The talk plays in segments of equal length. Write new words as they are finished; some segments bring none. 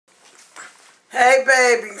Hey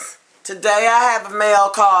babies, today I have a mail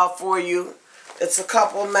call for you. It's a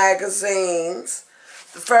couple magazines.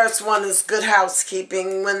 The first one is Good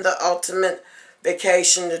Housekeeping, Win the Ultimate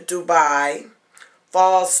Vacation to Dubai.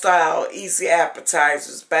 Fall Style, Easy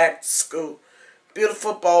Appetizers, Back to School.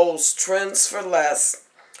 Beautiful Bowls, Trends for Less.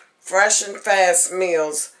 Fresh and Fast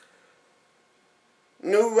Meals.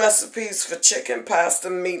 New recipes for chicken, pasta,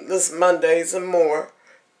 meatless Mondays, and more.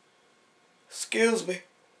 Excuse me.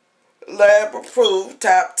 Lab approved,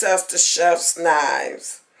 top tester chef's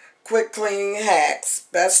knives. Quick cleaning hacks.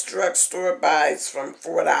 Best drugstore buys from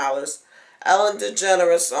 $4. Ellen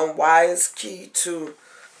DeGeneres on why it's key to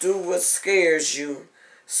do what scares you.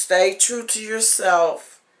 Stay true to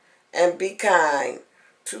yourself and be kind.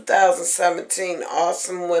 2017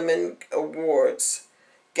 Awesome Women Awards.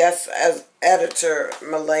 Guest as editor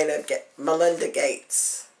Melinda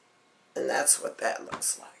Gates. And that's what that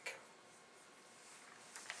looks like.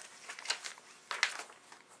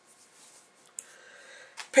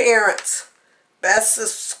 Parents, best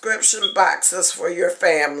subscription boxes for your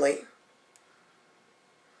family.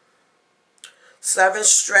 7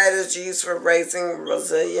 strategies for raising a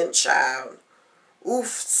resilient child. Oof,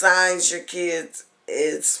 signs your kids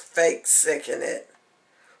is fake sick in it.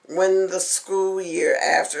 Win the school year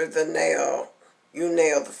after you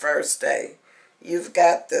nail the first day. You've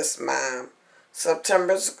got this, Mom.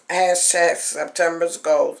 September's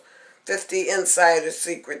goals. 50 insider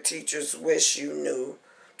secret teachers wish you knew.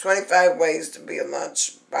 25 ways to be a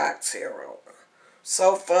lunchbox hero.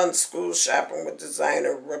 So fun school shopping with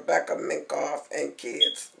designer Rebecca Minkoff and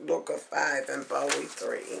kids Luca 5 and Bowie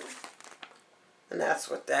 3. And that's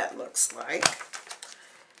what that looks like.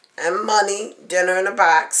 And money, dinner in a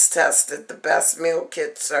box tested, the best meal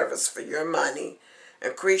kit service for your money.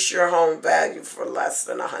 Increase your home value for less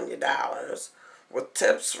than $100. With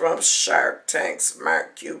tips from Shark Tank's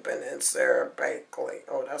Mark Cuban and Sarah Bakley.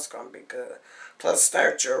 Oh, that's going to be good. Plus,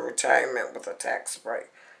 start your retirement with a tax break.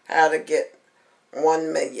 How to get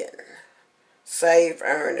 $1 million. Save,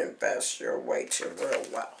 earn, invest your way to real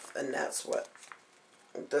wealth. And that's what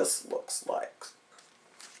this looks like.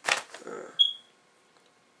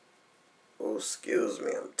 Oh, excuse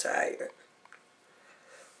me, I'm tired.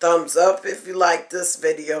 Thumbs up if you like this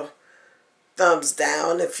video. Thumbs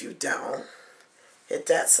down if you don't. Hit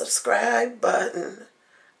that subscribe button.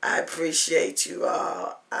 I appreciate you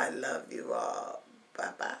all. I love you all.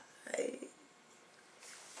 Bye-bye.